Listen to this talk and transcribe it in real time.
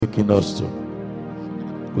taken us to.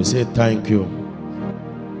 We say thank you.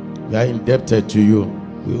 We are indebted to you.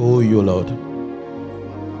 We owe you, Lord.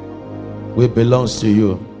 We belong to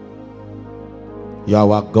you. You are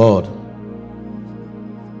our God.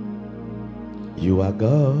 You are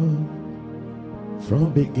God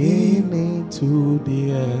from beginning to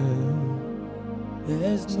the end.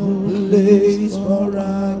 There's no place for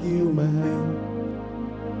argument.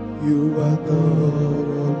 You are God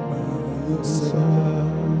all by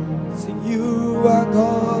yourself. Sing, you are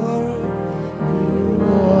God. You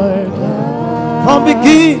are God. From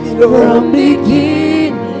beginning to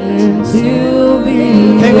the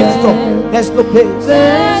end. There's no place.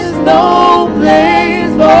 There's no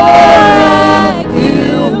place for argument.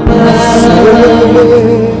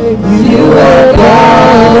 You are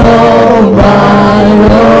God all by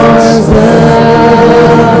yourself.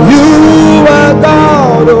 You are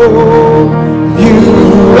God, oh, you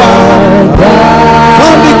are God.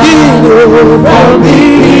 From beginning to the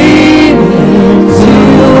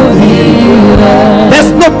end.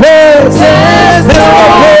 There's no place. There's no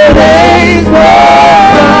place for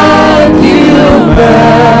argument.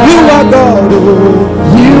 You are God, oh,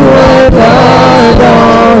 you are God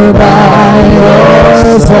all by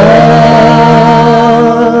yourself.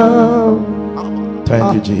 Thank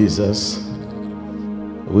you, Jesus.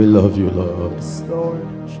 We love you, Lord.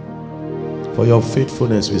 For your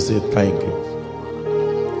faithfulness, we say thank you.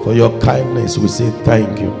 For your kindness, we say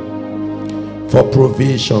thank you. For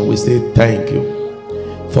provision, we say thank you.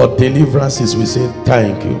 For deliverances, we say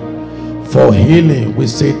thank you. For healing, we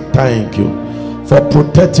say thank you. For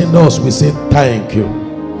protecting us, we say thank you.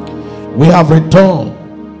 We have returned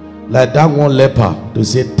like that one leper to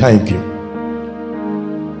say thank you.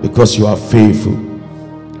 Because you are faithful.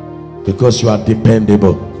 Because you are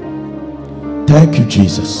dependable. Thank you,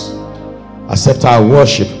 Jesus. Accept our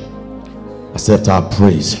worship. Accept our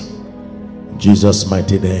praise. In Jesus'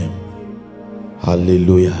 mighty name.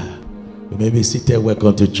 Hallelujah. You may be seated.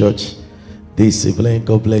 Welcome to church this evening.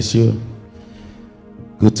 God bless you.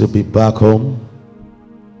 Good to be back home.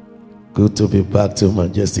 Good to be back to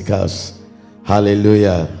Majestic House.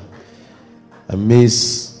 Hallelujah. I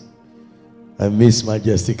miss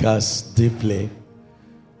Majestic House deeply.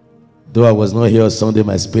 Though I was not here on Sunday,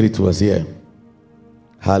 my spirit was here.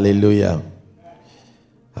 Hallelujah.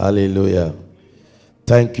 Hallelujah.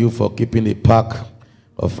 Thank you for keeping a pack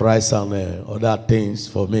of rice and other things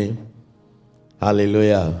for me.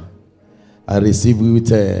 Hallelujah. I receive with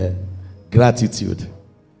gratitude,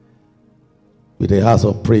 with a heart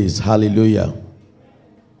of praise. Hallelujah.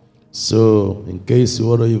 So, in case you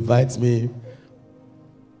want to invite me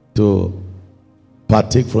to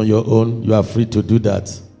partake from your own, you are free to do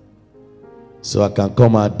that. So I can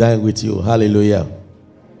come and dine with you. Hallelujah.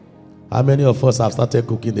 How many of us have started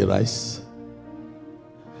cooking the rice?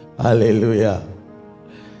 Hallelujah.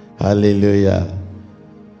 Hallelujah.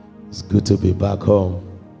 It's good to be back home.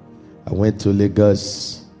 I went to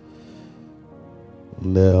Lagos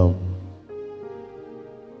and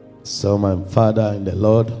saw my father in the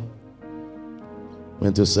Lord.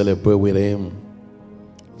 Went to celebrate with him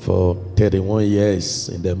for 31 years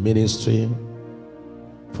in the ministry,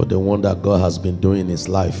 for the one that God has been doing in his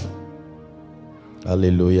life.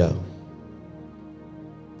 Hallelujah.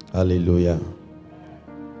 Hallelujah.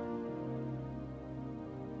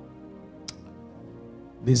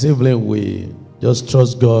 This evening we just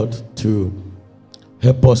trust God to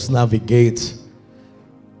help us navigate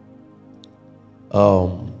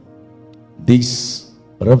this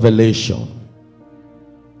revelation.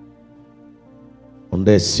 On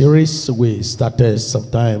the series we started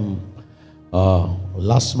sometime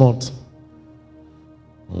last month,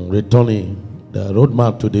 returning the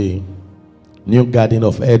roadmap to the new Garden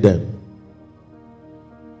of Eden.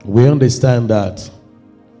 We understand that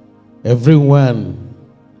everyone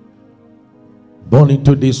born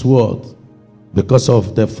into this world, because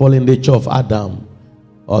of the fallen nature of Adam,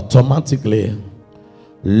 automatically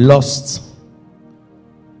lost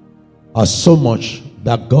so much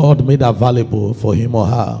that God made available for him or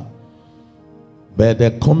her. But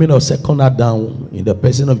the coming of second Adam in the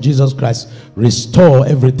person of Jesus Christ restore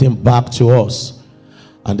everything back to us.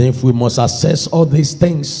 And if we must assess all these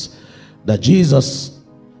things that Jesus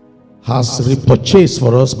has repurchased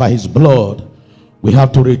for us by his blood, we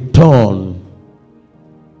have to return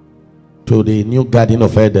to the new Garden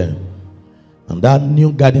of Eden. And that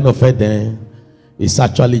new Garden of Eden is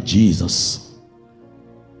actually Jesus.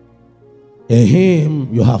 In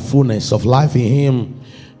him you have fullness of life. In him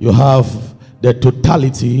you have the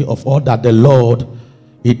totality of all that the Lord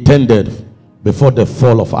intended before the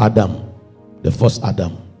fall of Adam, the first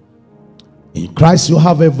Adam. In Christ you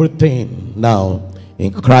have everything now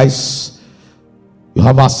In Christ, you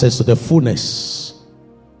have access to the fullness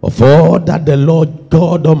of all that the Lord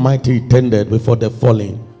God Almighty intended before the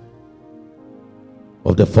falling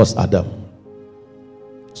of the first Adam.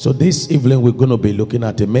 So this evening we're going to be looking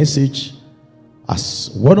at a message as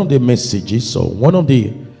one of the messages, or one of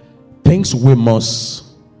the things we must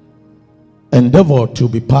endeavor to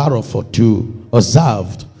be part of or to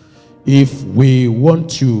observe if we want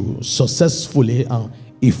to successfully and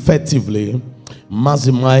effectively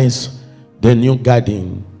maximize the new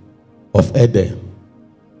guiding of Eden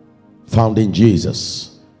found in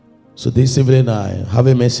Jesus. So this evening I have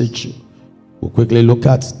a message we'll quickly look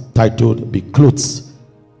at, titled "Be Clothed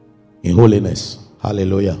in Holiness."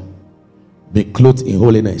 Hallelujah. Be clothed in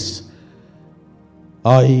holiness.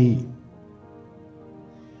 I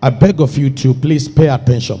beg of you to please pay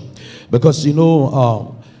attention, because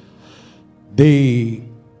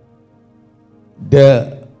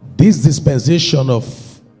this dispensation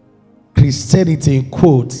of Christianity, in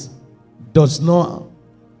quotes, does not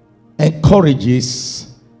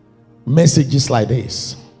encourages messages like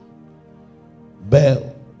this.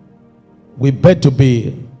 But we beg to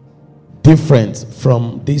be different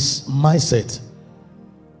from this mindset.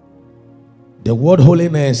 The word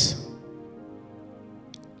holiness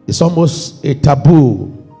is almost a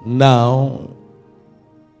taboo now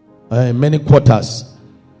in many quarters.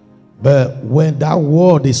 But when that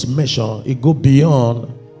word is mentioned, it goes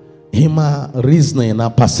beyond human reasoning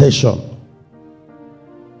and perception.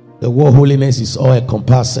 The word holiness is all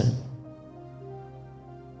encompassing.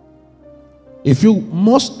 If you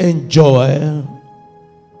must enjoy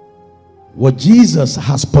what Jesus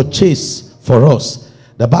has purchased for us,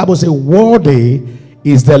 the Bible says, worthy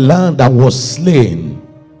is the Lamb that was slain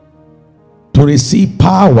to receive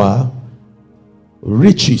power,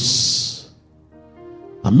 riches,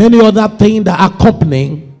 and many other things that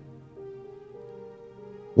accompany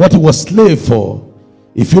what he was slain for.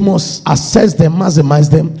 If you must access them,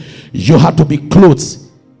 maximize them, you have to be clothed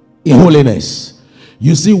in holiness.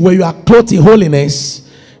 You see, when you are clothed in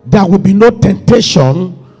holiness, there will be no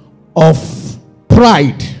temptation of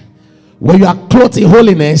pride. When you are clothed in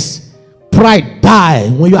holiness, pride die.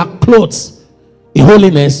 When you are clothed in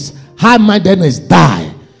holiness, high-mindedness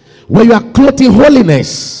die. When you are clothed in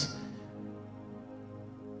holiness,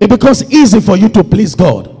 it becomes easy for you to please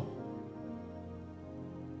God.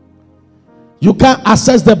 You can't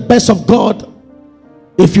access the best of God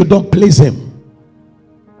if you don't please him.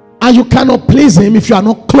 And you cannot please him if you are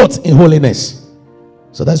not clothed in holiness.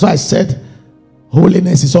 So that's why I said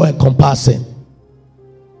holiness is all encompassing.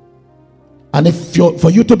 And for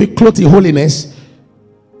you to be clothed in holiness,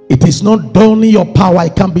 it is not done in your power.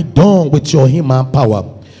 It can be done with your human power.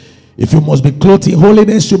 If you must be clothed in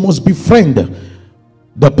holiness, you must befriend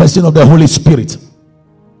the person of the Holy Spirit.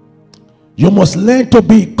 You must learn to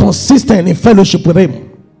be consistent in fellowship with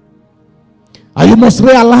him. And you must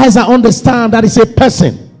realize and understand that it's a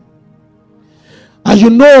person. And you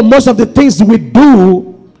know, most of the things we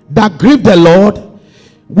do that grieve the Lord,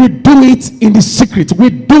 we do it in the secret. We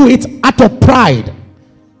do it out of pride,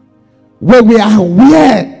 where we are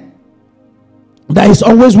aware that is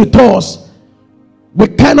always with us. We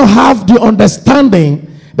cannot have the understanding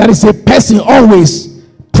that is a person always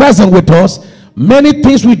present with us. Many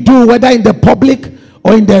things we do, whether in the public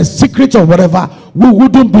or in the secret or whatever, we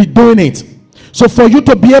wouldn't be doing it. So for you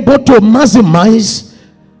to be able to maximize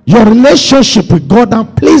your relationship with God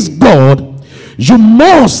and please God, you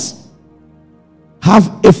must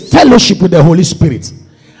have a fellowship with the Holy Spirit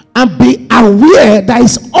and be aware that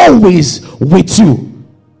He's always with you.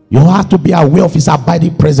 You have to be aware of His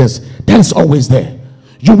abiding presence. That is always there.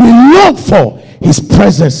 You will look for His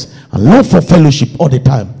presence and look for fellowship all the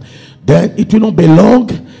time. Then it will not be long.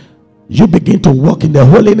 You begin to walk in the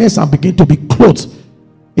holiness and begin to be clothed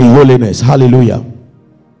in holiness. Hallelujah.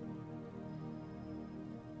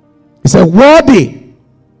 He said, worthy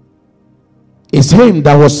is him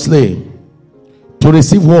that was slain to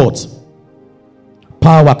receive what?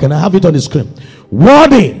 Power. Can I have it on the screen?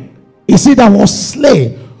 Worthy is he that was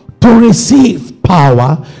slain to receive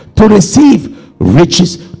power, to receive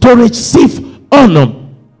riches, to receive honor.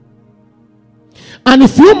 And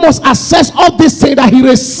if you must access all these things that he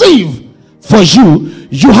received for you,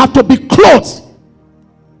 you have to be clothed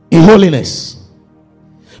in holiness.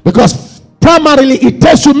 Because primarily it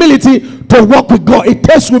takes humility to walk with God. It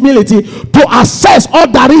takes humility to access all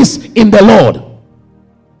that is in the Lord.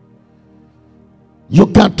 You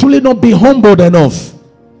can truly not be humbled enough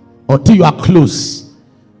until you are clothed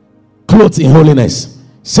in holiness.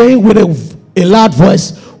 Saying with a loud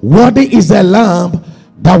voice, worthy is the Lamb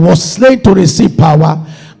that was slain to receive power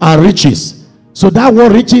and riches. So that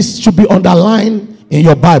word riches should be underlined in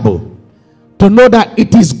your Bible to know that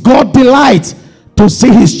it is God's delight to see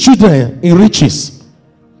his children in riches.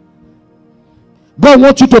 God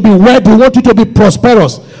wants you to be wealthy. He wants you to be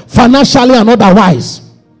prosperous financially and otherwise.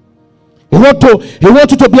 He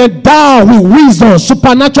wants you to be endowed with wisdom,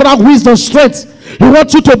 supernatural wisdom, strength. He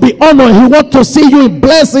wants you to be honored. He wants to see you in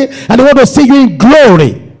blessing, and he wants to see you in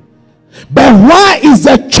glory. But why is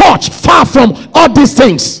the church far from all these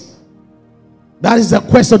things? That is the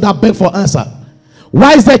question that begs for answer.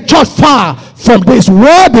 Why is the church far from this?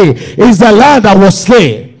 Worthy is the Lamb that was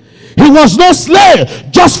slain. He was not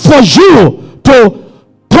slain just for you to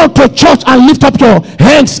come to church and lift up your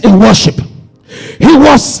hands in worship. He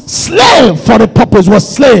was slain for the purpose,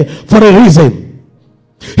 was slain for a reason.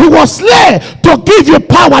 He was slain to give you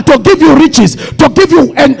power, to give you riches, to give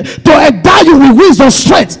you and to endow you with wisdom,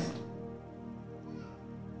 strength,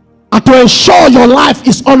 and to ensure your life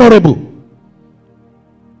is honorable.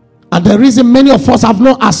 And the reason many of us have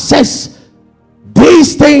not accessed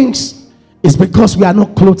these things is because we are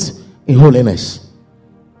not clothed in holiness.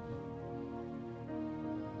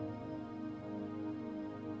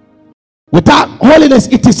 Without holiness,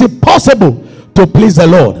 it is impossible to please the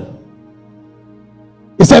Lord.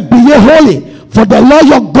 He said, be ye holy, for the Lord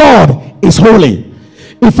your God is holy.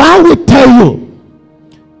 If I will tell you,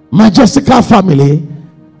 majestical family,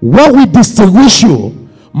 what will distinguish you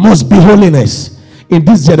must be holiness in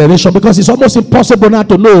this generation, because it's almost impossible now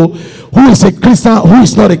to know who is a Christian, who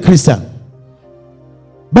is not a Christian.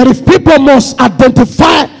 But if people must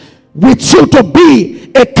identify with you to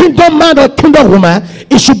be a kingdom man or kingdom woman,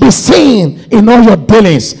 it should be seen in all your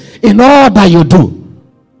dealings, in all that you do.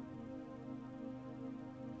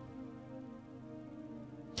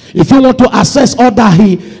 If you want to access all that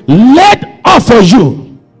he laid off for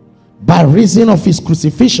you by reason of his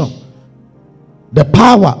crucifixion, the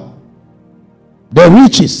power, the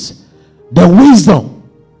riches, the wisdom,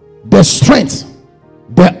 the strength,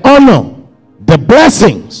 the honor, the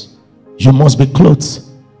blessings, you must be clothed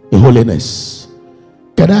in holiness.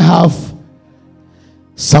 Can I have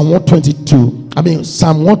Psalm 122?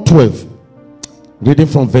 Psalm 112, reading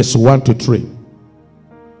from verse 1 to 3.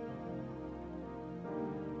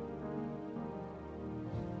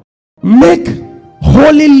 Make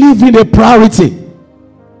holy living a priority.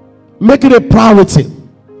 Make it a priority.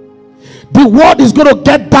 The world is going to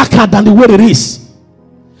get darker than the way it is.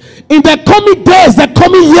 In the coming days, the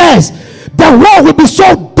coming years, the world will be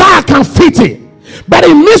so dark and filthy. But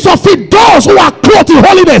in the midst of it, those who are clothed in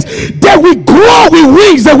holiness, they will grow with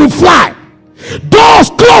wings, they will fly. Those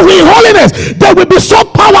clothed in holiness, they will be so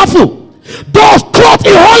powerful. Those clothed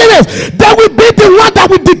in holiness, they will be the one that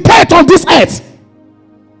will dictate on this earth.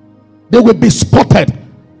 They will be spotted.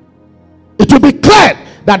 It will be clear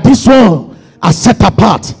that this one are set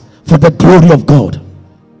apart for the glory of God.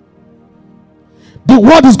 The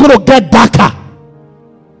world is going to get darker.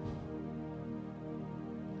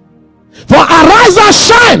 For arise and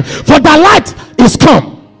shine, for the light is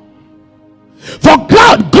come. For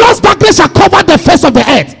gross darkness shall cover the face of the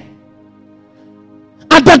earth,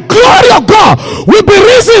 and the glory of God will be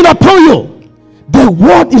risen upon you. The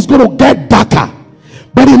world is going to get darker,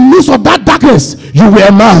 but in the midst of that darkness, you will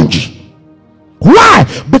emerge. Why?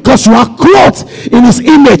 Because you are clothed in his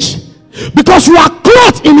image. Because you are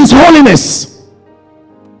clothed in his holiness.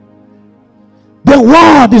 The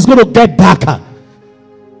world is going to get darker.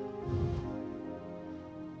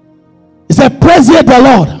 He said, praise ye the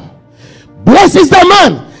Lord. Blessed is the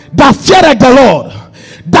man that feareth the Lord,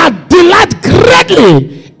 that delight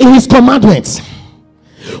greatly in his commandments.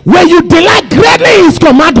 When you delight greatly in his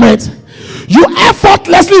commandments, you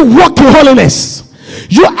effortlessly walk in holiness.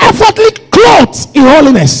 You effortlessly clothed in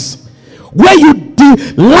holiness. When you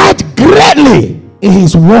delight greatly in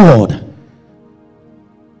his word,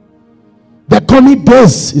 the coming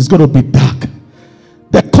days is going to be dark.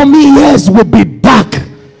 The coming years will be dark.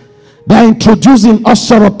 They are introducing all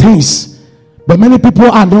sort of things, but many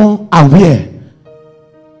people are not aware.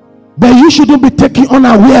 But you shouldn't be taken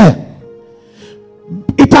unaware.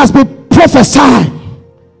 It has been prophesied.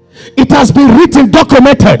 It has been written,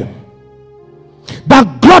 documented,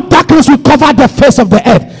 that gross darkness will cover the face of the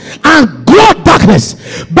earth, and gross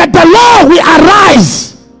darkness, but the Lord will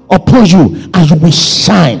arise upon you and you will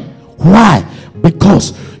shine. Why?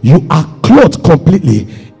 Because you are clothed completely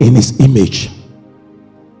in his image.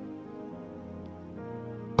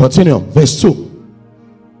 Continue, verse 2.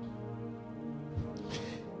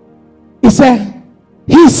 He said,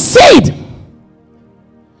 his seed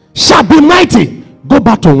shall be mighty. Go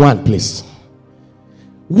back to 1, please.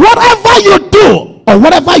 Whatever you do, or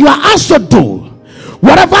whatever you are asked to do,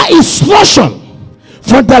 whatever instruction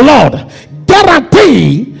from the Lord,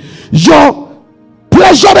 guarantee your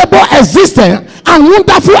pleasurable existence and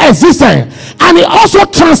wonderful existence, and it also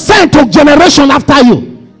transcends to generation after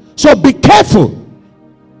you. So be careful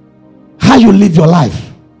how you live your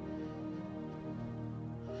life.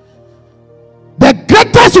 The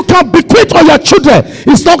greatest you can bequeath on your children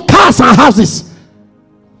is not cars and houses.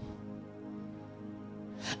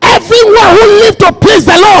 Everyone who lives to please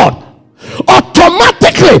the Lord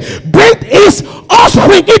automatically bring his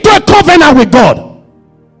offspring into a covenant with God.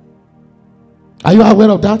 Are you aware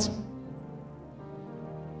of that?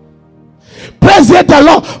 Praise ye the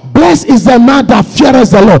Lord. Blessed is the man that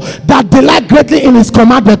feareth the Lord, that delight greatly in his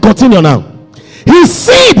commandment. Continue now. His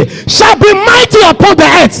seed shall be mighty upon the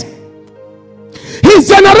earth. His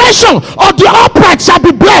generation of the upright shall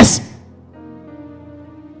be blessed.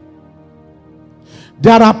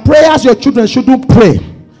 There are prayers your children shouldn't pray.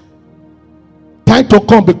 Time to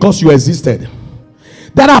come because you existed.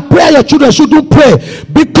 There are prayers your children shouldn't pray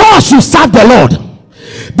because you serve the Lord.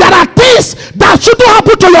 There are things that shouldn't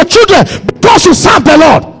happen to your children because you serve the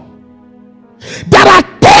Lord. There are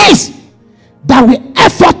things that will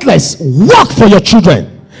effortless work for your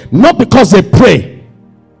children, not because they pray,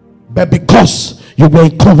 but because you were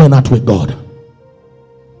in covenant with God.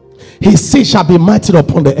 His seed shall be mighty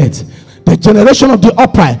upon the earth. The generation of the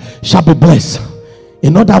upright shall be blessed.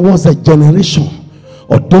 In other words, the generation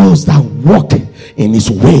of those that walk in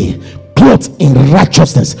his way, clothed in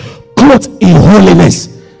righteousness, clothed in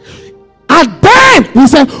holiness. And then he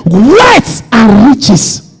said, wealth and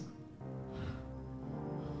riches.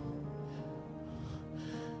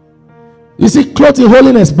 You see, clothed in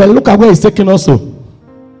holiness, but look at where he's taking us to.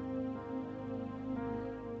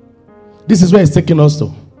 This is where he's taking us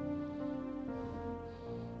to.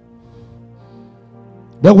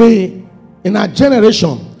 The way in our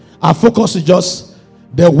generation, our focus is just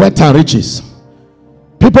the wealth and riches.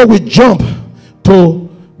 People will jump to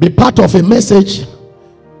be part of a message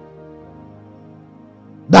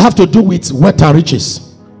that have to do with wealth and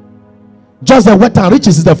riches. Just the wealth and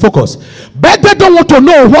riches is the focus. But they don't want to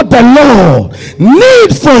know what the Lord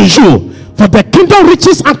needs for you, for the kingdom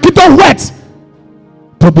riches and kingdom wealth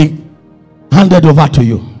to be handed over to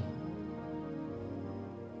you.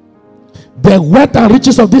 The wealth and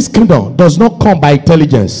riches of this kingdom does not come by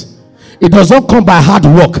intelligence. It does not come by hard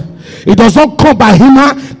work. It does not come by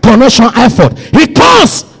human connection effort. It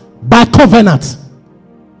comes by covenant.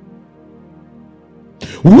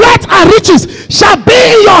 Wealth and riches shall be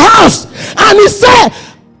in your house. And he said,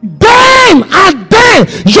 then and then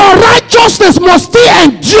your righteousness must still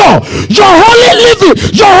endure. Your holy living,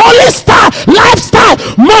 your holy lifestyle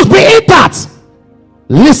must be intact.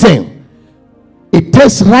 Listen, it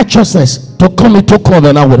takes righteousness to come into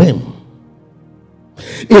covenant with him.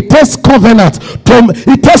 It takes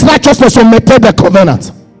it takes righteousness to maintain the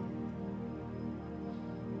covenant.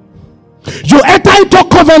 You enter into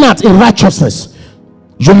covenant in righteousness.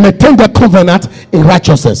 You maintain the covenant in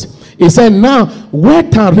righteousness. He said, now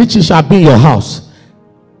wealth and riches shall be in your house.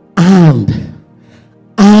 And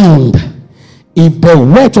if the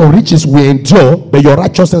wealth or riches will endure, but your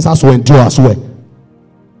righteousness has to endure as well.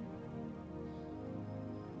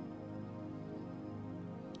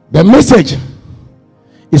 The message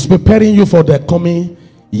is preparing you for the coming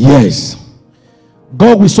years.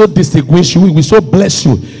 God will so distinguish you, He will so bless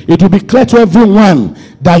you. It will be clear to everyone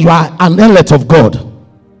that you are an elect of God,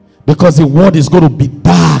 because the world is going to be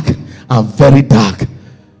dark and very dark.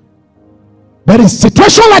 But in a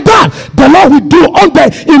situation like that, the Lord will do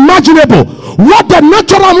unimaginable, what the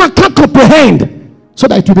natural man can't comprehend, so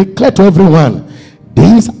that it will be clear to everyone.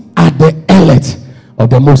 These are the elect of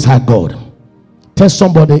the Most High God. Tell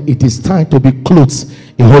somebody it is time to be clothed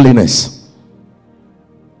in holiness.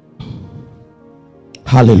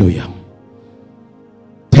 Hallelujah.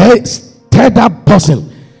 Tell that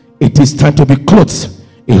person it is time to be clothed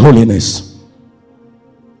in holiness.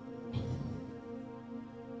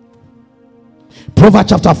 Proverbs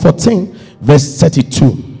chapter 14 verse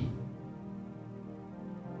 32.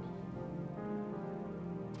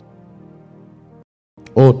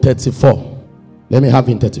 Oh, 34. Let me have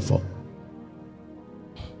in 34.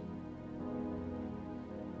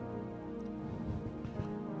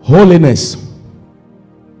 Holiness.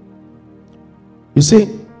 You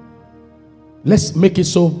see, let's make it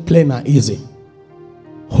so plain and easy.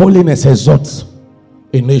 Holiness exalts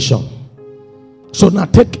a nation. So now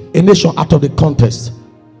take a nation out of the context.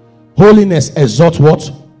 Holiness exalts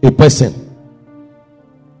what? A person.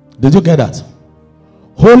 Did you get that?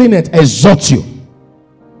 Holiness exalts you.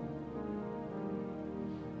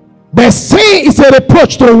 But sin is a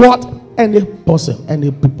reproach to what? Any person,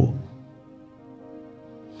 any people.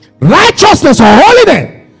 Righteousness or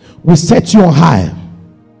holiness will set you on high.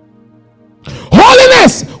 Holiness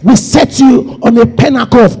Holiness will set you on a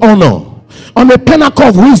pinnacle of honor, on a pinnacle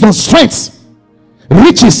of wisdom, strength,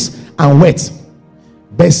 riches, and wealth.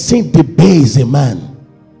 But sin debase a man.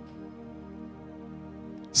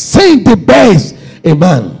 Sin debase a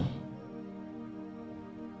man.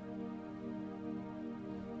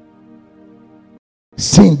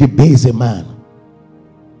 Sin debase a man.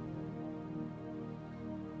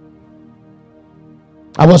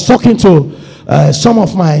 I was talking to some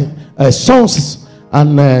of my sons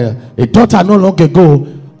and a daughter not long ago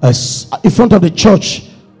in front of the church.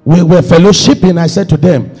 We were fellowshipping. I said to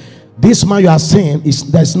them, this man you are saying,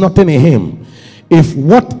 there's nothing in him. If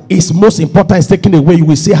what is most important is taken away, you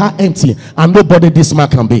will see how empty and nobody this man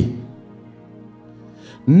can be.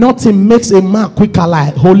 Nothing makes a man quicker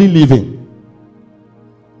like holy living.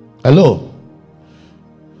 Hello.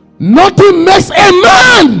 Nothing makes a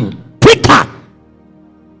man quicker.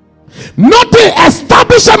 Nothing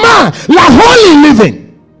establishes a man like holy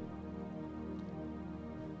living.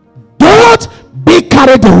 Don't be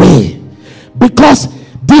carried away, because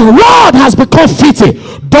the world has become fitting.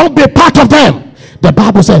 Don't be part of them. The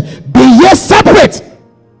Bible says, be ye separate.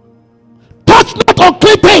 Touch not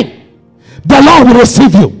unclean thing. The Lord will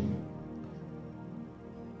receive you.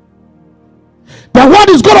 The world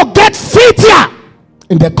is going to get fittier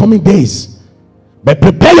in the coming days. But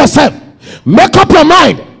prepare yourself. Make up your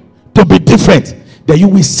mind to be different. That you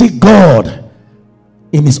will see God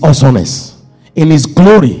in his awesomeness, in his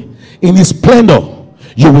glory, in his splendor.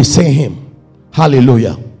 You will see him.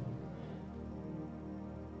 Hallelujah.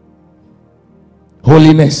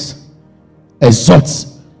 Holiness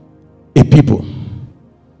exalts a people,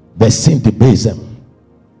 but sin debases them.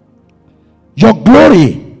 Your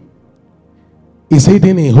glory is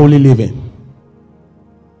hidden in holy living.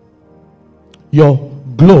 Your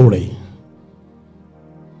glory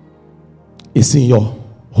is in your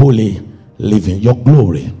holy living. Your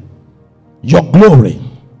glory, your glory,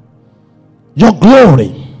 your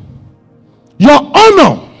glory, your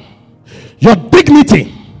honor, your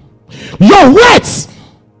dignity, your words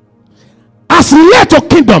as related to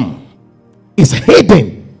kingdom is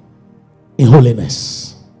hidden in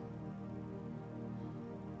holiness.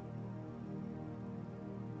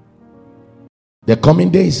 The coming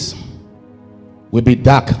days will be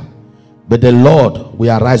dark, but the Lord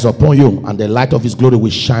will arise upon you, and the light of his glory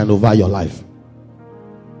will shine over your life.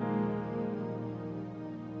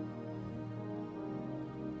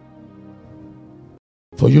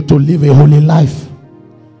 For you to live a holy life,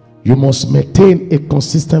 you must maintain a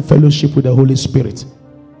consistent fellowship with the Holy Spirit.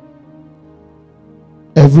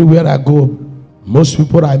 Everywhere I go, most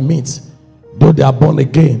people I meet, though they are born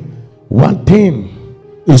again, one thing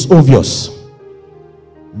is obvious: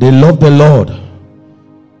 they love the Lord,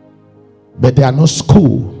 but they are not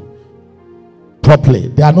schooled properly.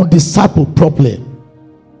 They are not discipled properly.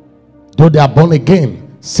 Though they are born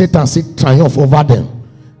again, Satan still triumph over them.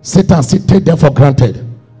 Satan still take them for granted.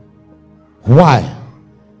 Why?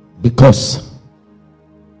 Because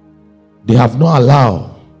they have not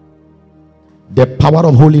allowed the power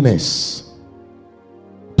of holiness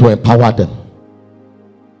to empower them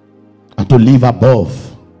and to live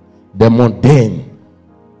above the mundane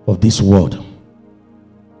of this world.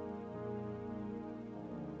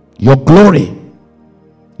 Your glory,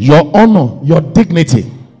 your honor, your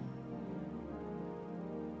dignity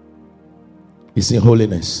is in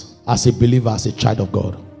holiness as a believer, as a child of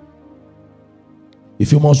God.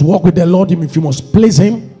 If you must walk with the Lord, if you must please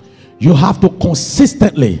him, you have to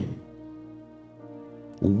consistently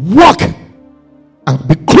walk and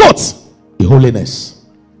be clothed in holiness.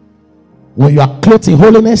 When you are clothed in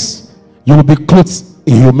holiness, you will be clothed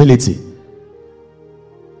in humility.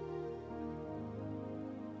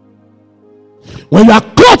 When you are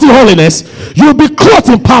clothed in holiness, you will be clothed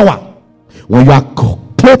in power. When you are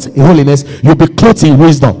clothed in holiness, you will be clothed in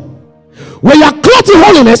wisdom. When you are clothed in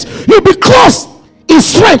holiness, you will be clothed in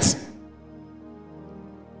strength.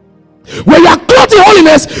 When you are clothed in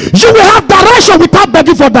holiness, you will have direction without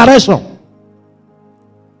begging for direction.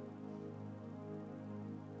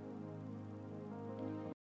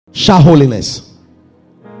 Shout holiness.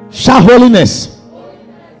 Shout holiness.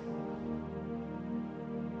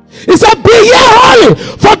 He said, be ye holy,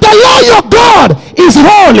 for the Lord your God is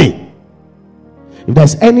holy. If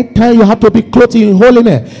there's any time you have to be clothed in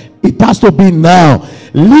holiness, it has to be now.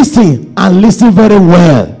 Listen, and listen very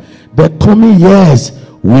well. The coming years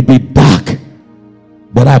will be dark,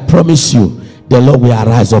 but I promise you, the Lord will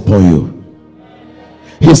arise upon you.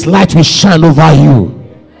 His light will shine over you.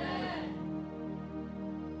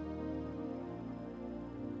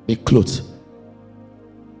 Be clothed.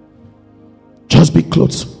 Just be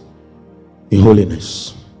clothed in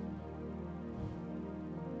holiness.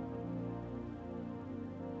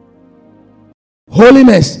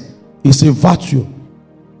 Holiness is a virtue.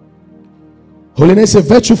 Holiness is a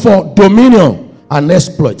virtue for dominion and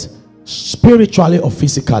exploit, spiritually or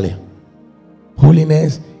physically.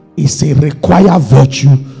 Holiness is a required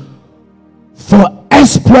virtue for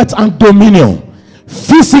exploit and dominion,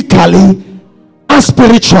 physically and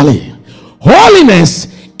spiritually. Holiness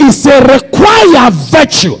is a required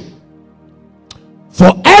virtue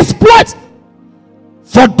for exploit,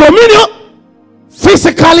 for dominion,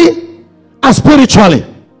 physically and spiritually.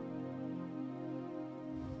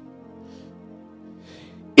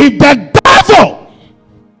 If the devil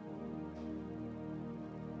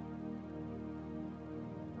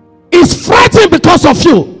is frightened because of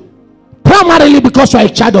you, primarily because you are a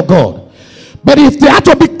child of God, but if they have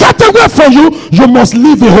to be cut away from you, you must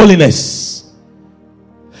live in holiness.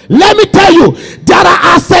 Let me tell you, there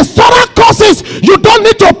are accessory causes you don't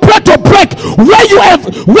need to pray to break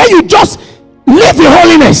where you just live in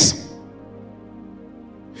holiness.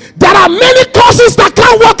 There are many causes that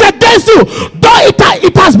can't work against you, though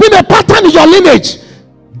it has been a pattern in your lineage.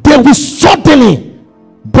 They will suddenly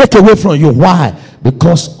break away from you. Why?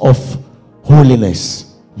 Because of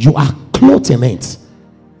holiness. You are clothed in it.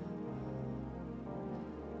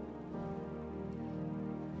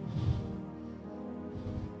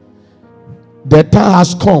 The time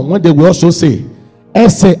has come when they will also say,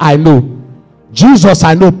 "Say I know, Jesus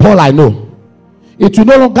I know, Paul I know." It will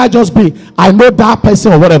no longer just be, "I know that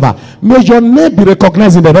person," or whatever. May your name be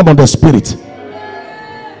recognized in the realm of the spirit.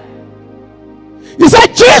 He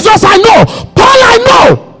said, "Jesus I know, Paul I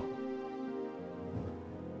know."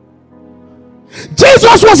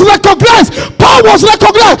 Jesus was recognized, Paul was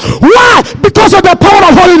recognized. Why? Because of the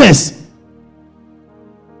power of holiness.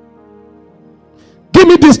 Give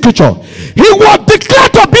me this scripture. He was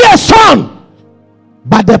declared to be a son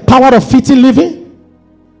by the power of fitting living.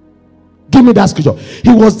 Give me that scripture.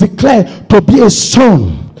 He was declared to be a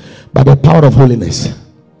son by the power of holiness.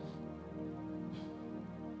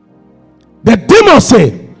 The demons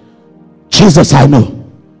say, "Jesus I know,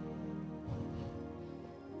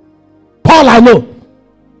 Paul I know."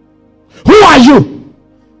 Who are you?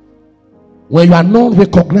 When you are not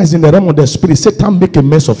recognized in the realm of the spirit, Satan make a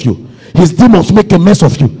mess of you. His demons make a mess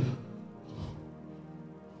of you.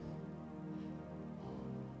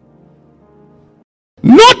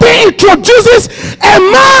 Nothing introduces a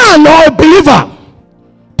man or a believer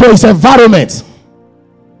to his environment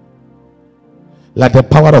like the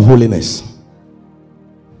power of holiness.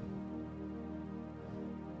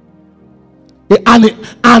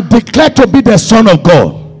 And declared to be the Son of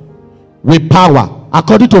God with power.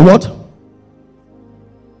 According to what?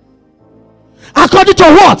 According to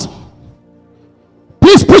what?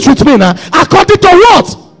 Please preach with me now. According to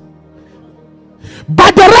what?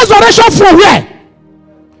 By the resurrection from where?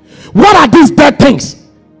 What are these dead things?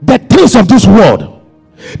 The things of this world.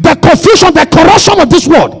 The confusion, the corruption of this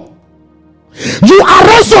world. You are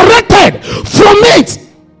resurrected from it.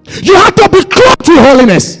 You have to be clothed with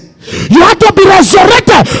holiness. You have to be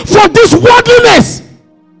resurrected from this worldliness.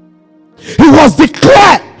 He was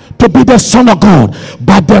declared to be the Son of God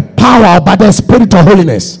by the power, by the Spirit of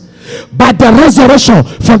holiness, by the resurrection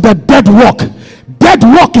from the dead work. Dead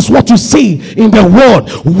work is what you see in the world,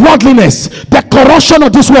 worldliness, the corruption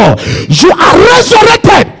of this world. You are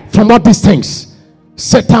resurrected from all these things.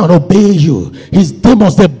 Satan obey you. His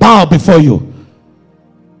demons, they bow before you.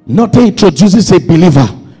 Nothing introduces a believer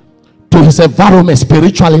to his environment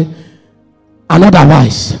spiritually and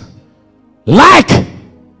otherwise like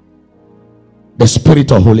the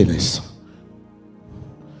Spirit of holiness.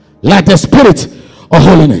 Like the Spirit of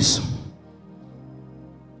holiness.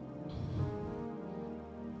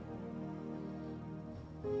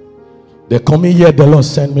 The coming year, the Lord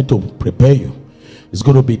sent me to prepare you. It's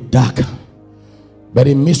going to be dark, but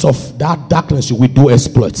in the midst of that darkness, you will do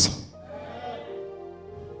exploits.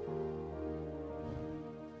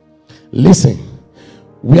 Listen,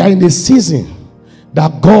 we are in a season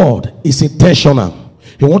that God is intentional.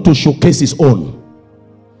 He wants to showcase his own.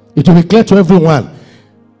 It will be clear to everyone,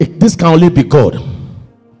 this can only be God.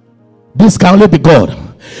 This can only be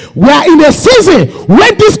God. We are in a season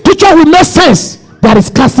when this picture will make sense. That is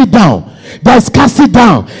casting down. That is casting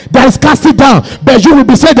down. That is casting down. But you will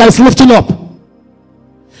be said that is lifting up.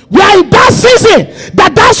 We are in that season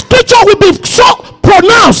that scripture will be so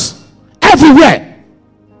pronounced everywhere.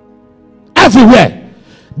 Everywhere.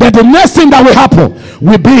 That the next thing that will happen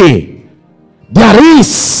will be there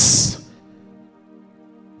is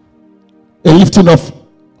a lifting up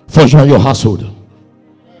for you and your household.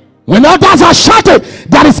 When others are shouting,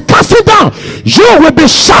 there is casting down. You will be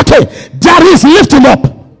shouting, there is lifting up.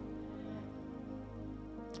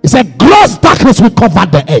 It's a gross darkness will cover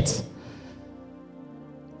the earth.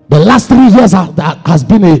 The last 3 years that has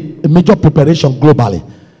been a major preparation globally.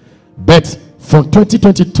 But from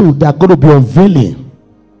 2022, they are going to be unveiling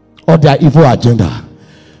all their evil agenda.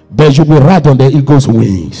 But you will ride on the eagle's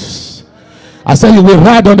wings. I said you will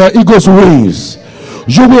ride on the eagle's wings.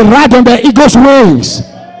 You will ride on the eagle's wings.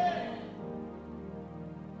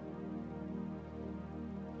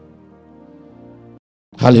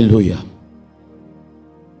 Hallelujah.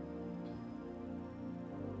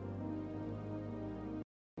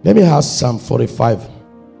 Let me ask Psalm 45,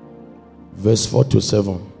 verse 4 to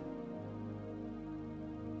 7.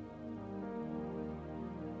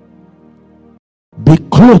 Be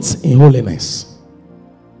clothed in holiness.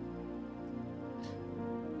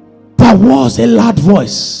 There was a loud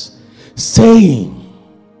voice saying,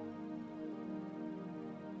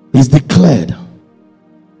 "Is declared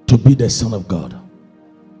to be the Son of God,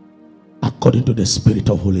 according to the Spirit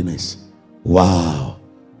of holiness." Wow.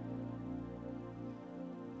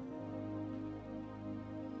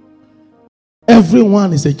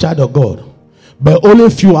 Everyone is a child of God, but only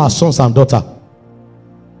few are sons and daughters.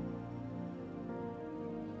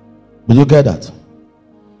 Will you get that?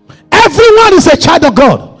 Everyone is a child of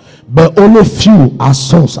God, but only few are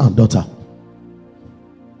sons and daughters.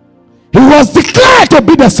 He was declared to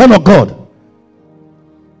be the Son of God.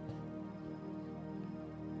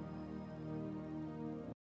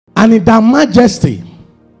 And in that majesty,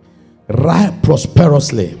 ride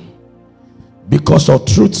prosperously because of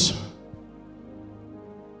truth,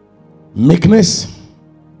 meekness,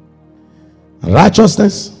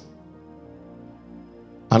 righteousness,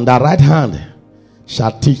 and the right hand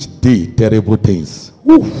shall teach thee terrible things.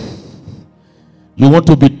 Woo. You want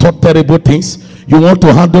to be taught terrible things? You want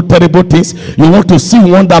to handle terrible things? You want to see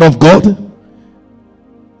wonder of God?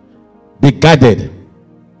 Be guided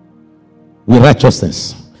with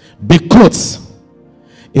righteousness. Be clothed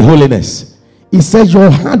in holiness. He says your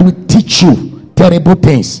hand will teach you terrible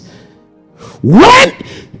things. When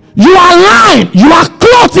you are aligned, you are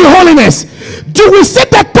clothed in holiness, you will see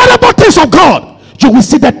the terrible things of God. You will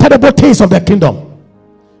see the terrible things of the kingdom.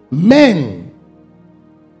 Men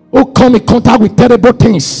who come in contact with terrible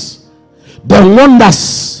things, the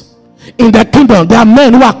wonders in the kingdom, they are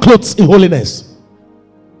men who are clothed in holiness.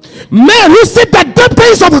 Men who see the deep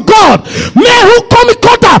things of God, men who come in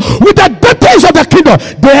contact with the deep things of the kingdom,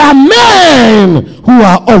 they are men who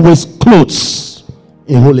are always clothed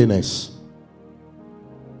in holiness.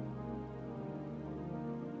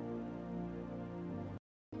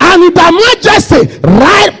 And in the majesty,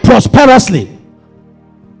 ride prosperously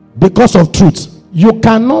because of truth. You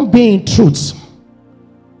cannot be in truth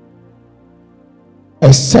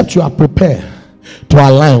except you are prepared to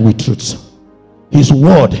align with truth. His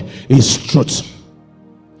word is truth.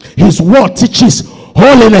 His word teaches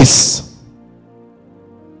holiness.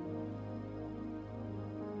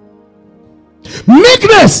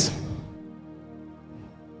 Meekness.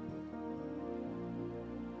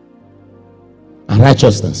 And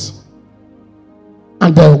righteousness.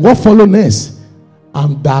 And then what follows next?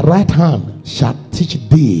 And the right hand shall teach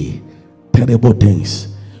thee terrible things.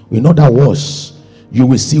 In other words, you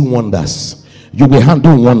will see wonders. You will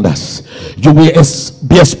handle wonders. You will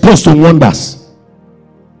be exposed to wonders.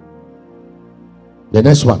 The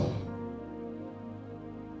next one.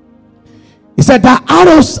 He said, the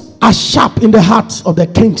arrows are sharp in the hearts of the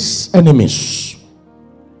king's enemies,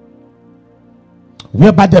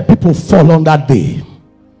 whereby the people fall on that day.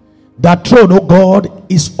 The throne, O God,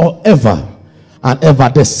 is forever and ever.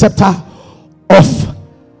 The scepter of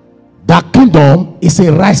the kingdom is a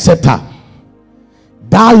right scepter.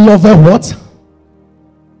 Thou lovest what?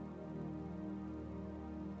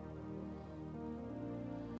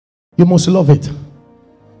 You must love it.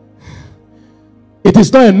 It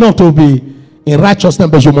is not enough to be in righteousness,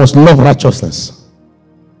 but you must love righteousness.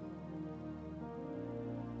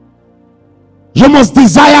 You must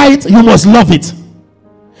desire it. You must love it.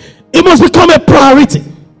 It must become a priority.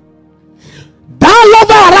 Thou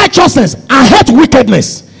lovest righteousness and hate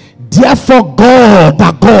wickedness. Therefore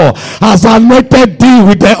God has anointed thee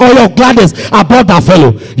with the oil of gladness above that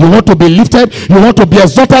fellow. You want to be lifted, you want to be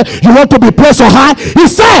exalted, you want to be placed on high. He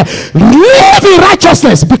said, live in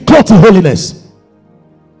righteousness, be clothed in holiness.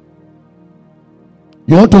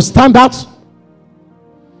 You want to stand out?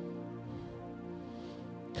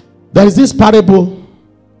 There is this parable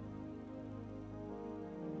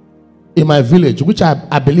in my village, which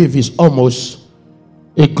I believe is almost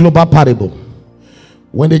a global parable.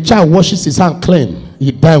 When the child washes his hand clean,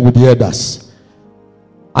 he dies with the elders.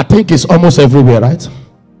 I think it's almost everywhere, right?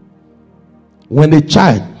 When the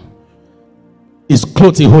child is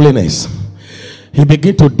clothed in holiness, he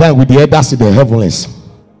begins to dine with the elders in the heavens.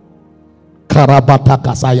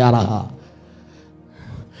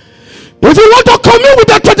 If you want to commune with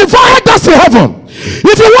the 24 elders in heaven,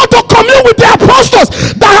 if you want to commune with the apostles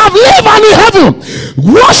that have lived and in heaven,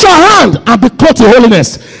 wash your hand and be clothed in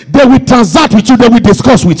holiness. They will transact with you, they will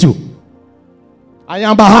discuss with you.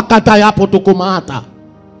 You will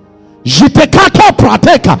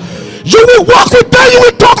walk with them, you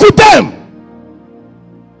will talk with them.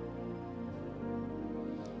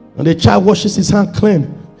 When the child washes his hand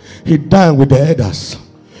clean, he dined with the elders.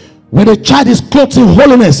 When the child is clothed in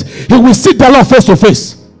holiness, he will see the Lord face to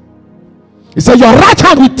face. He said, your right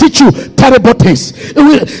hand will teach you terrible things. It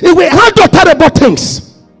will handle terrible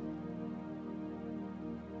things.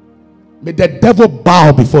 May the devil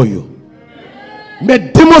bow before you. May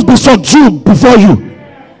demons be subdued before you.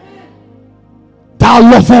 Thou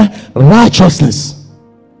lovest righteousness.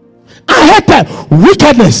 I hate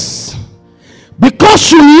wickedness.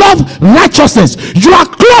 Because you love righteousness, you are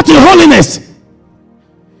clothed in holiness.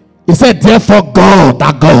 He said, therefore God,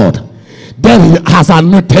 that God, then he has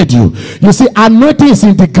anointed you. You see, anointing is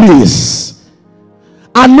in degrees.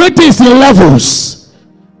 Anointing is in levels.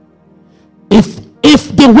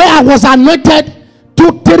 If the way I was anointed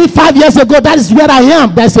 35 years ago, that is where I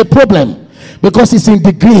am, there's a problem. Because it's in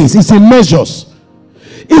degrees, it's in measures.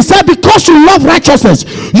 He said, because you love righteousness,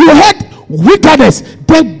 you hate wickedness,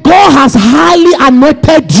 then God has highly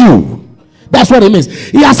anointed you. That's what it means.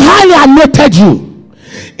 He has highly anointed you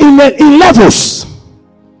in levels.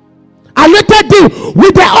 Anointed you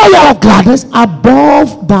with the oil of gladness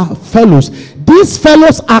above the fellows. These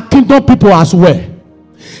fellows are kingdom people as well.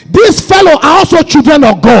 These fellows are also children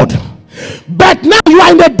of God. But now you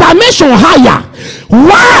are in a dimension higher.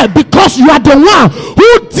 Why? Because you are the one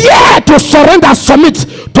who dare to surrender, submit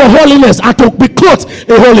to holiness, and to be clothed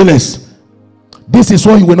in holiness. This is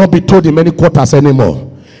why you will not be told in many quarters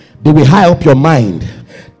anymore. They will high up your mind,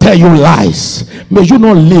 tell you lies. May you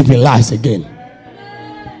not live in lies again.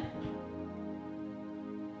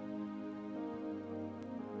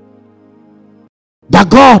 That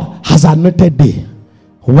God has anointed thee.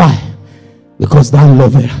 Why? Because thou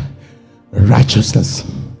lovest righteousness,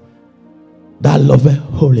 thou lovest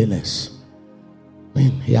holiness.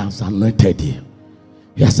 He has anointed thee.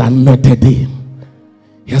 He has anointed thee.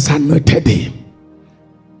 He has anointed thee.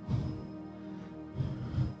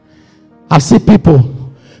 I see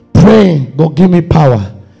people praying, God give me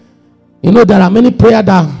power. You know, there are many prayers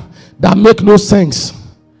that make no sense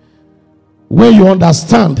when you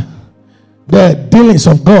understand the dealings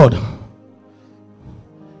of God.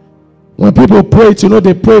 When people pray, you know,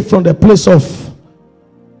 they pray from the place of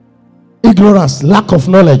ignorance, lack of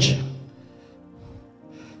knowledge.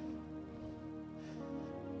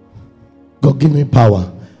 God give me power.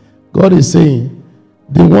 God is saying,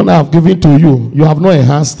 the one I have given to you, you have not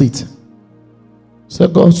enhanced it. So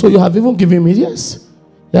God, so you have even given me? Yes,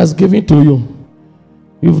 He has given to you.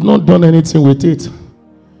 You've not done anything with it.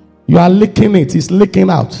 You are leaking it. It's leaking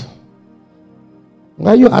out.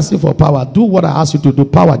 Why are you asking for power? Do what I ask you to do.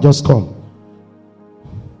 Power just come.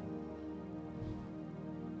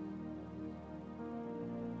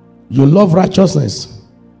 You love righteousness.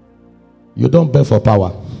 You don't beg for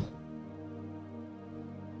power.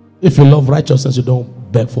 If you love righteousness, you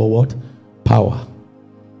don't beg for what? Power.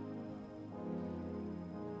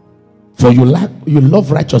 For you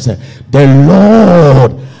love righteousness. The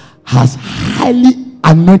Lord has highly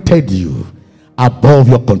anointed you above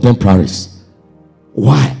your contemporaries.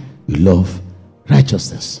 Why? You love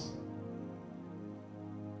righteousness.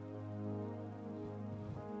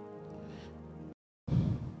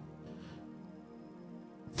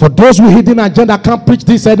 For those with hidden agenda can't preach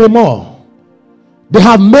this anymore. They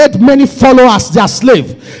have made many followers their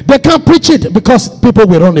slave. They can't preach it because people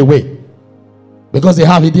will run away. Because they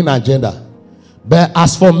have hidden agenda. But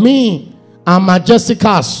as for me and my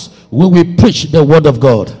Jessicas, we will preach the word of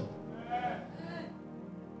God.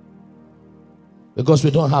 Because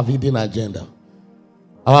we don't have hidden agenda.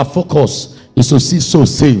 Our focus is to see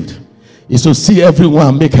souls saved. Is to see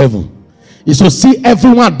everyone make heaven. Is to see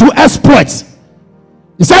everyone do exploits.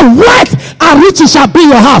 He said, wealth and riches shall be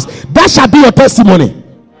your house. That shall be your testimony.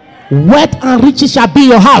 Wealth and riches shall be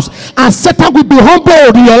your house. And Satan will be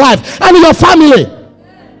humbled in your life and in your family.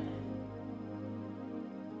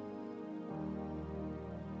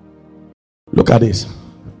 Look at this.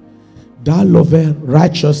 Thou lovest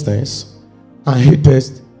righteousness and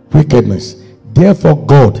hatest wickedness. Therefore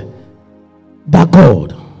God, that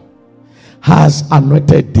God has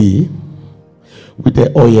anointed thee with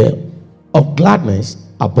the oil of gladness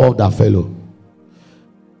above that fellow.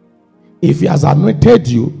 If he has anointed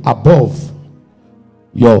you above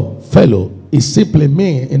your fellow, it simply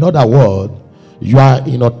means, in other words, You are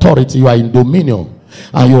in authority, you are in dominion,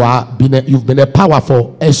 and you've been a power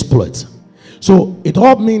for exploit. So it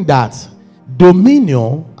all means that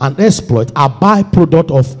dominion and exploit are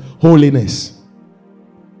byproduct of holiness,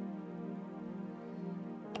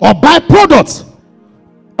 or byproduct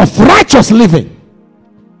of righteous living.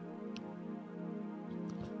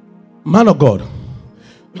 Man of God,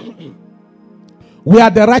 we are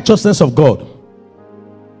the righteousness of God.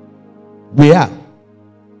 We are.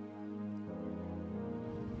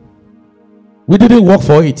 We didn't work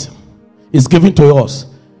for it. It's given to us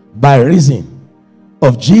by reason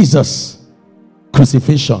of Jesus'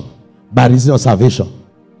 crucifixion, by reason of salvation.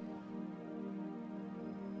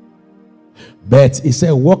 But he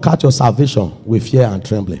said, work out your salvation with fear and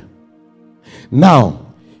trembling.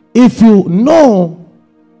 Now, if you know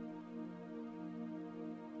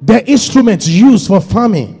the instruments used for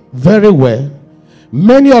farming very well,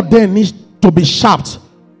 many of them need to be sharpened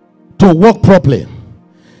to work properly.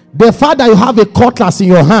 The fact that you have a cutlass in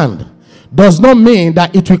your hand does not mean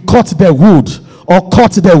that it will cut the wood or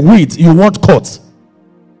cut the weed you want cut.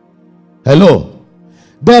 Hello?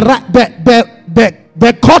 The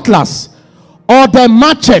cutlass or the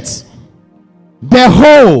machete, the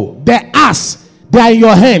hoe, the axe, they are in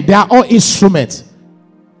your hand. They are all instruments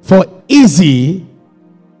for easy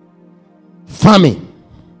farming.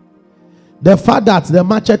 The fact that the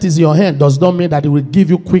machete is in your hand does not mean that it will give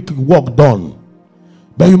you quick work done.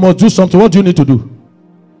 But you must do something. What do you need to do?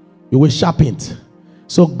 You will sharpen it.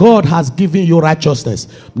 So God has given you righteousness.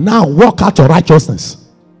 Now work out your righteousness.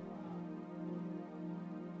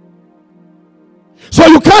 So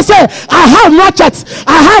you can't say, I have not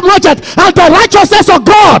yet, and the righteousness of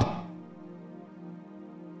God.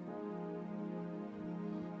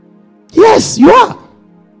 Yes, you are.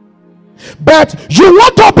 But you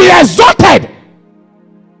want to be exalted.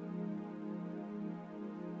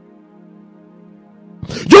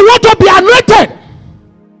 You want to be anointed.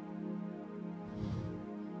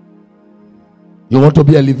 You want to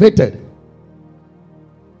be elevated.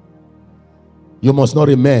 You must not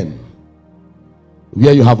remain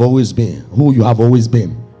where you have always been, who you have always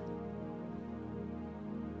been.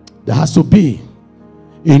 There has to be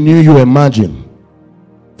a new you imagine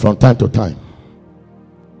from time to time.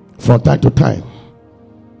 From time to time.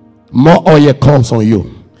 More oil comes on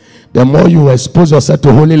you. The more you expose yourself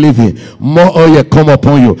to holy living, more oil come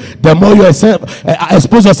upon you. The more you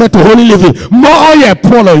expose yourself to holy living, more oil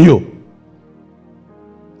pour on you.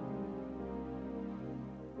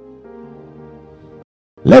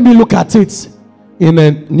 Let me look at it in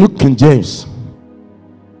a New King James.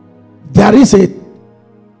 There is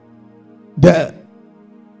the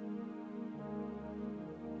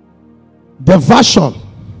version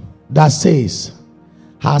that says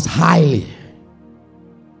has highly.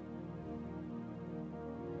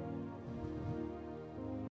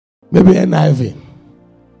 Maybe NIV.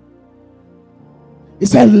 It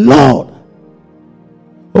said, Lord.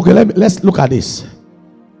 Okay, let's look at this.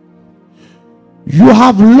 You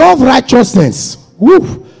have loved righteousness,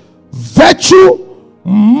 virtue,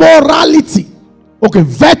 morality. Okay,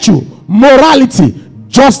 virtue, morality,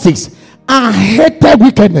 justice, and hated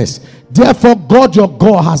wickedness. Therefore, God your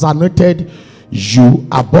God has anointed you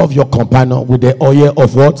above your companion with the oil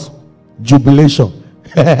of what? Jubilation.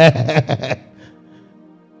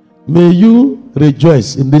 May you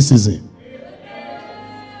rejoice in this season.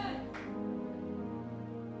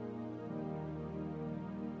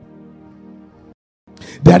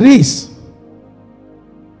 There is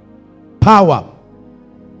power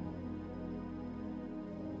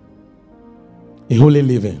in holy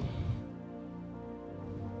living.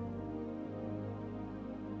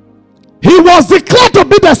 He was declared to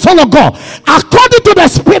be the Son of God according to the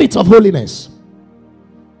Spirit of holiness,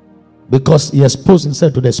 because he exposed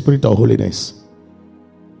himself to the Spirit of holiness.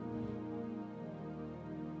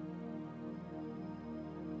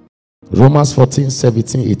 Romans 14,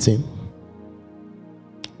 17, 18.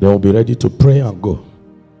 They will be ready to pray and go.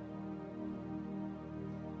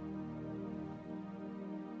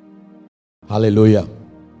 Hallelujah.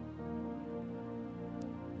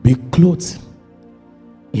 Be clothed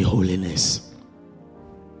in holiness.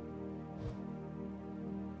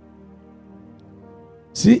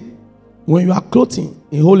 See, when you are clothed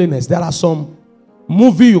in holiness, there are some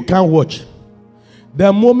movie you can't watch.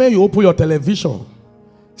 The moment you open your television,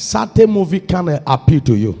 certain movie can appeal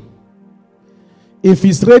to you. If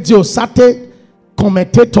it's radio, certain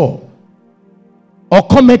commentator or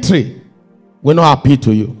commentary will not appeal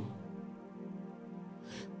to you.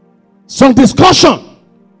 Some discussion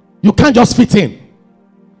you can't just fit in,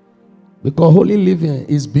 because holy living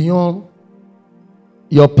is beyond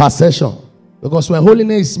your perception. Because when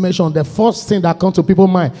holiness is mentioned, the first thing that comes to people's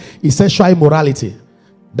mind is sexual immorality.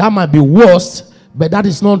 That might be worst, but that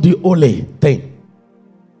is not the only thing.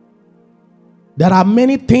 There are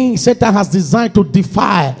many things Satan has designed to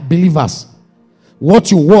defy believers.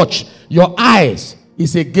 What you watch, your eyes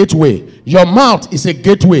is a gateway. Your mouth is a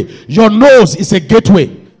gateway. Your nose is a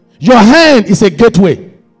gateway. Your hand is a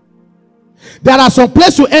gateway. There are some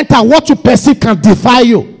places you enter, what you perceive can defy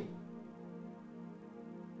you.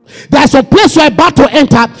 There are some places you are about to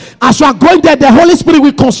enter. As you are going there, the Holy Spirit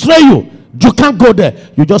will constrain you. You can't go there.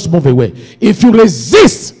 You just move away. If you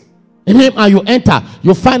resist in him and you enter,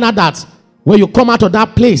 you find out that when you come out of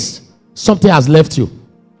that place, something has left you.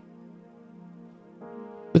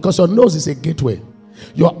 Because your nose is a gateway.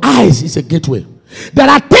 Your eyes is a gateway. There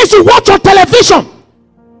are things you watch on television,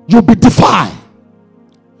 you'll be defied.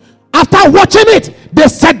 After watching it, they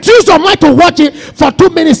seduce your mind to watch it for 2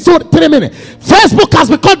 minutes, 3 minutes. Facebook has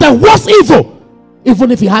become the worst evil, even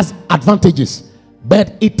if it has advantages.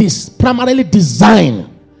 But it is primarily designed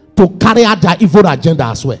to carry out their evil agenda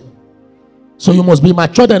as well. So you must be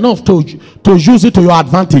mature enough to use it to your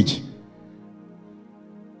advantage.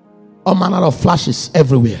 All manner of flashes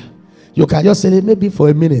everywhere. You can just say maybe for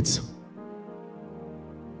a minute.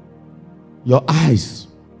 Your eyes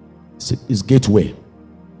is gateway.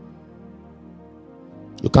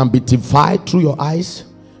 You can be defied through your eyes,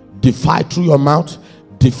 defied through your mouth,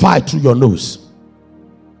 defied through your nose.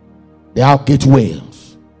 They are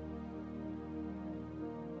gateways.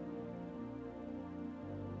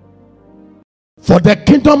 For the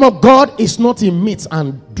kingdom of God is not in meat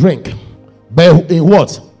and drink, but in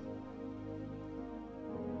what?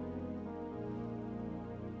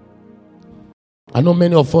 I know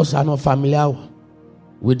many of us are not familiar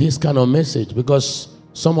with this kind of message, because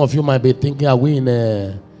some of you might be thinking, are we in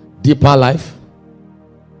a deeper life?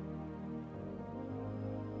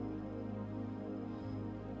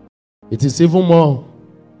 It is even more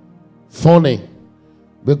funny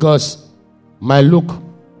because my look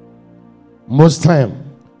most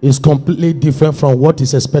time is completely different from what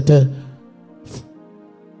is expected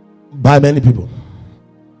by many people.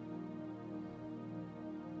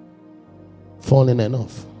 Funny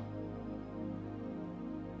enough.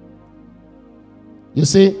 You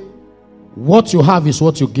see, what you have is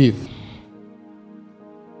what you give.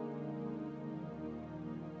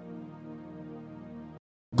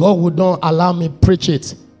 God would not allow me preach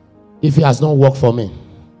it if he has not worked for me.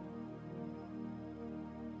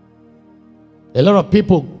 A lot of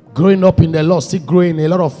people growing up in the Lord, still growing, a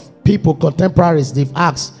lot of people, contemporaries, they've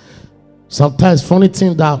asked sometimes funny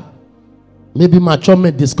thing that maybe my church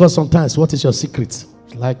may discuss sometimes. What is your secret?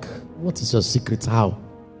 Like, what is your secret? How?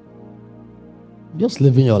 Just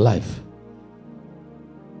living your life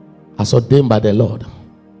as ordained by the Lord.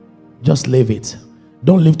 Just live it.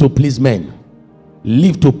 Don't live to please men.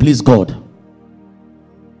 Live to please God.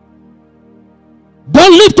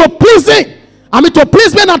 Don't live to please him. To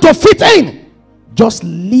please men and to fit in. Just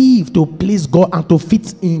live to please God and to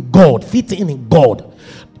fit in God. Fit in God.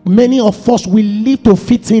 Many of us will live to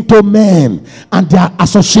fit into men and their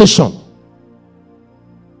association.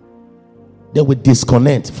 They will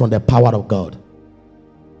disconnect from the power of God.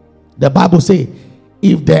 The Bible says,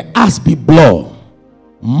 if the ass be blood,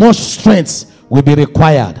 much strength will be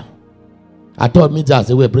required. I told me that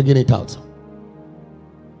they were bringing it out.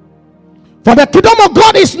 For the kingdom of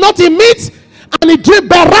God is not in meat and in drink,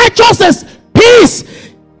 but righteousness,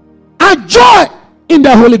 peace, and joy in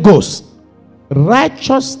the Holy Ghost.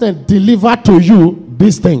 Righteousness delivered to you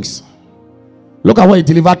these things. Look at what it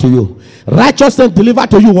delivered to you. Righteousness delivered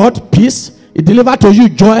to you what? Peace. It delivered to you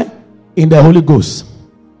joy in the Holy Ghost.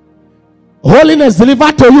 Holiness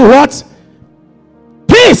delivered to you what?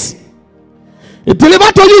 Peace. It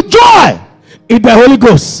delivered to you joy in the Holy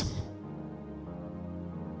Ghost.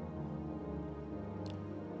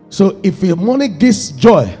 So if your money gives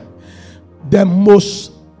joy, the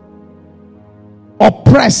most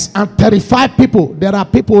oppressed and terrified people, there are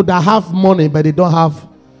people that have money but they don't have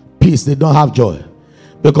peace, they don't have joy,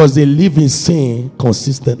 because they live in sin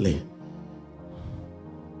consistently.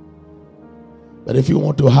 But if you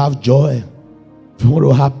want to have joy, if you want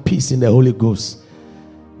to have peace in the Holy Ghost,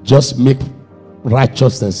 just make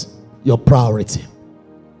righteousness your priority.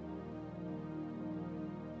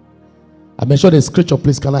 I mentioned the scripture,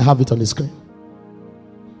 please. Can I have it on the screen?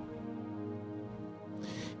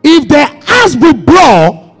 If the ass be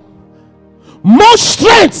blood, more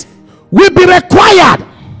strength will be required.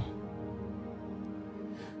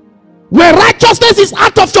 When righteousness is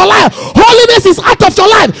out of your life, holiness is out of your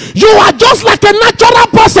life, you are just like a natural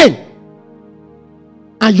person,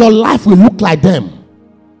 and your life will look like them.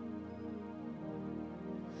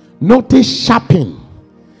 Notice sharpen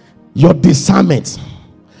your discernment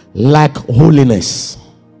like holiness.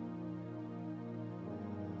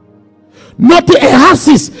 Notice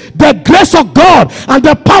enhances the grace of God and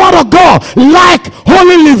the power of God like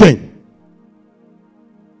holy living.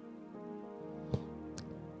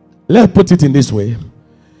 Let's put it in this way.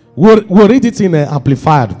 We'll read it in an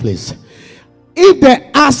amplified place. If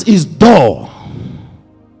the ass is dull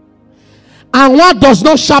and one does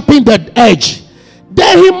not sharpen the edge,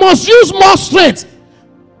 then he must use more strength.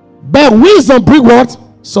 But wisdom brings what?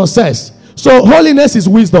 Success. So holiness is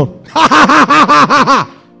wisdom.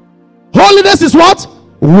 Holiness is what?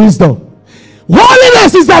 Wisdom.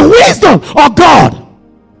 Holiness is the wisdom of God.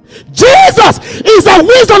 Jesus is the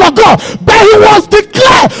wisdom of God, but he was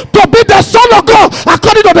declared to be the Son of God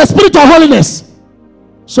according to the Spirit of holiness.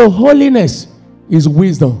 So holiness is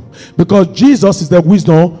wisdom, because Jesus is the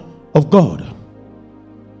wisdom of God.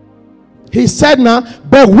 He said now,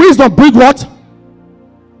 but wisdom brings what?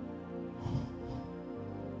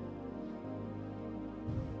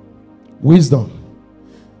 Wisdom.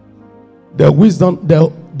 The wisdom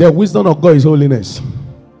of God is holiness.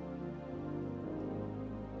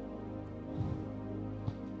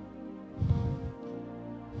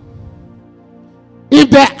 If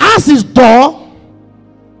the ass is dull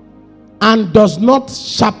and does not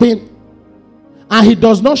sharpen, and he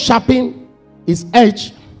does not sharpen his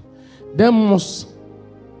edge, then must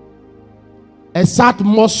exert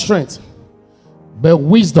more strength, but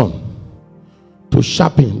wisdom to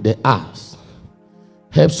sharpen the ass.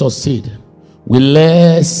 Help succeed with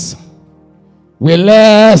less.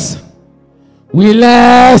 Rise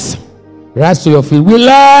to your feet. With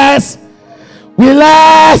less.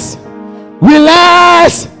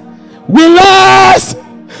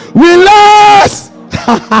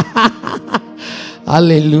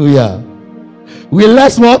 Hallelujah. With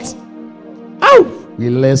less what? Ow!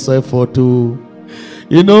 With less effort too.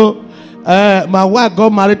 You know, my wife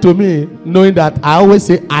got married to me knowing that I always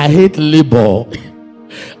say I hate labor.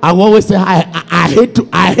 I always say I hate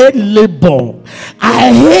labor.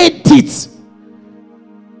 I hate it.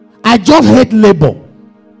 I just hate labor.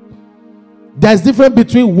 There's difference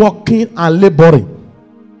between working and laboring.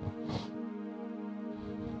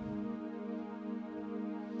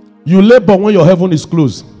 You labor when your heaven is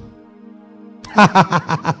closed.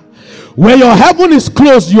 When your heaven is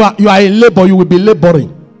closed, you are in labor. You will be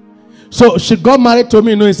laboring. So she got married to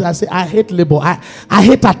me. You know, I say I hate labor. I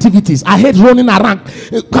hate activities. I hate running around.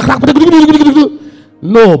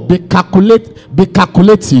 No, be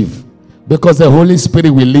calculative, because the Holy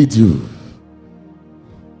Spirit will lead you.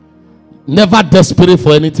 Never desperate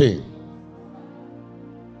for anything.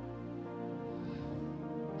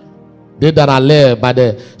 They that are led by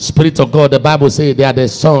the Spirit of God, the Bible says they are the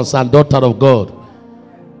sons and daughters of God.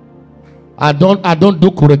 I don't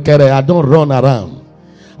do kurekere. I don't run around.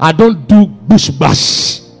 I don't do bush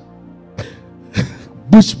bash.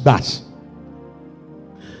 Bush bash.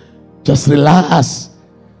 Just relax.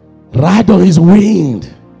 Ride on his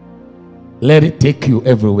wind. Let it take you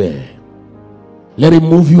everywhere. Let it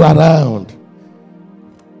move you around.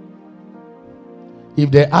 If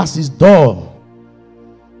the ass is dull,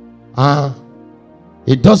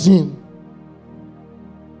 it doesn't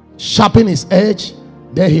sharpen his edge,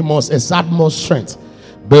 then he must exert more strength,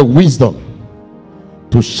 but wisdom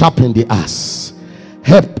to sharpen the ass.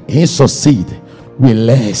 Help him succeed with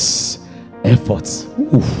less effort.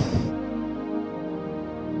 Oof.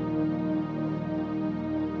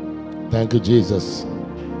 Thank you, Jesus.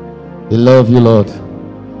 We love you, Lord.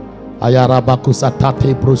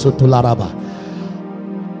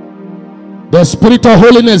 The Spirit of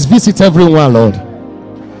holiness visit everyone, Lord.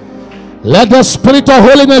 Let the Spirit of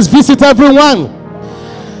holiness visit everyone.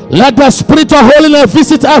 Let the Spirit of holiness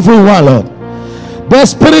visit everyone, Lord. The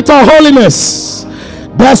Spirit of holiness.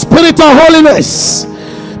 The Spirit of holiness.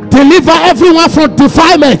 Deliver everyone from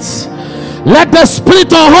defilement. Let the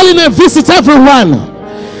Spirit of holiness visit everyone.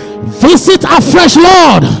 Visit afresh,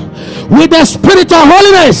 Lord, with the Spirit of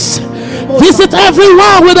holiness. Visit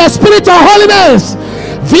everyone with the Spirit of holiness.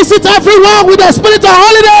 Visit everyone with the Spirit of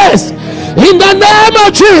holiness. In the name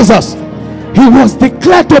of Jesus. He was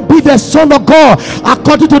declared to be the Son of God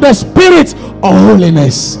according to the Spirit of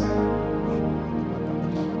holiness.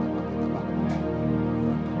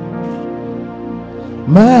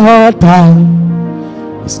 My heart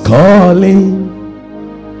is calling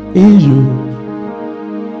in you,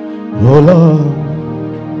 oh Lord.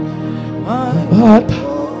 My heart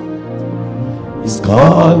is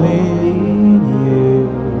calling you,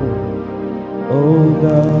 oh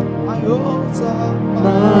God.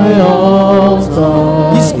 My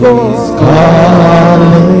altar is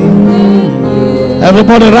calling you. Heavenly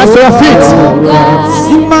Everybody rise to your feet.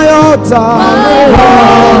 See my altar.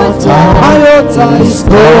 My altar is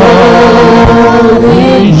calling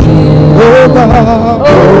you. Oh God.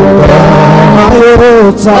 My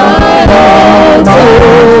altar.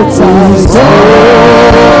 My altar is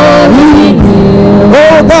calling you.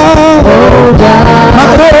 Oh God.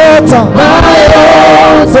 My altar. My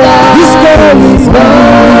altar is calling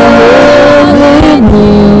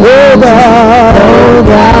you. Oh God.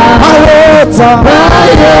 My altar. My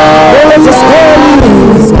altar is calling you.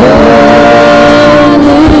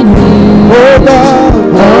 Oh God.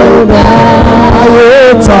 My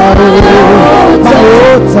altar. My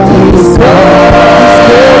altar is calling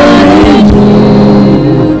you.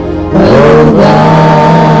 Oh God.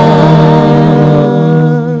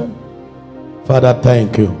 Father,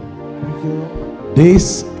 thank you.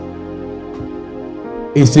 This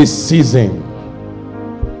is a season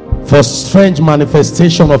for strange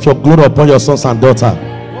manifestation of your glory upon your sons and daughters.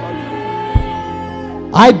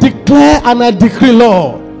 I declare and I decree,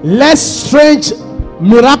 Lord, let strange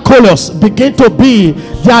miraculous begin to be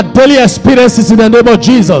their daily experiences in the name of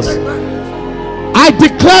Jesus. I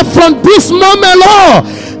declare from this moment, Lord,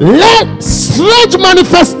 let strange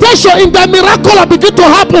manifestation in the miracle begin to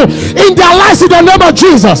happen in their lives in the name of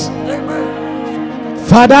Jesus.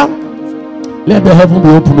 Father, let the heaven be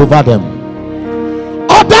open over them.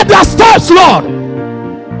 Order their steps, Lord,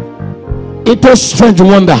 into strange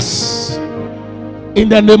wonders in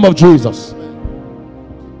the name of Jesus.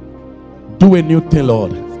 Do a new thing,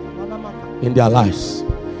 Lord, in their lives.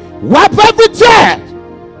 Wipe every tear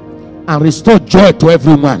and restore joy to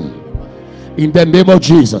everyone in the name of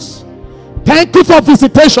Jesus. Thank you for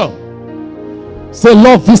visitation. Say,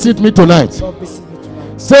 Lord, visit me tonight.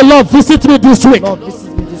 Say, Lord, visit me this week.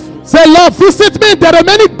 Say, Lord, visit me the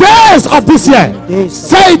remaining days of this year.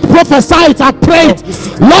 Say it, prophesy it, I pray it.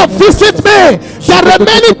 Lord, visit me the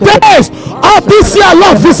remaining days of this year.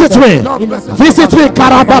 Lord, visit me. Visit me.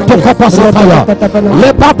 Karabato Kopasataya.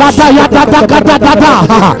 Le babada ya da da da da da.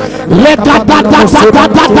 Le da da da da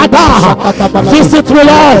da da da. Visit me,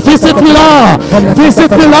 Lord. Visit me, Lord.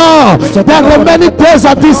 Visit me, Lord. The remaining days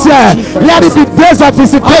of this year. Let it be days of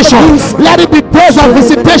visitation. Let it be days of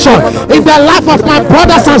visitation in the life of my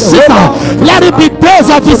brothers and sisters. Let it be days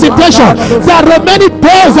of visitation. The remaining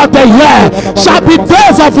days of the year shall be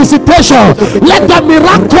days of visitation. Let the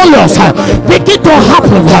miraculous begin to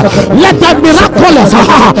happen. Let the miraculous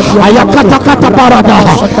ayakata kata barada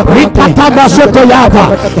rikata masoto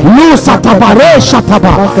yaba lusa tabare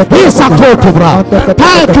shataba isakotubra.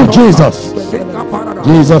 Thank you, Jesus.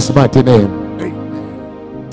 Jesus' mighty name.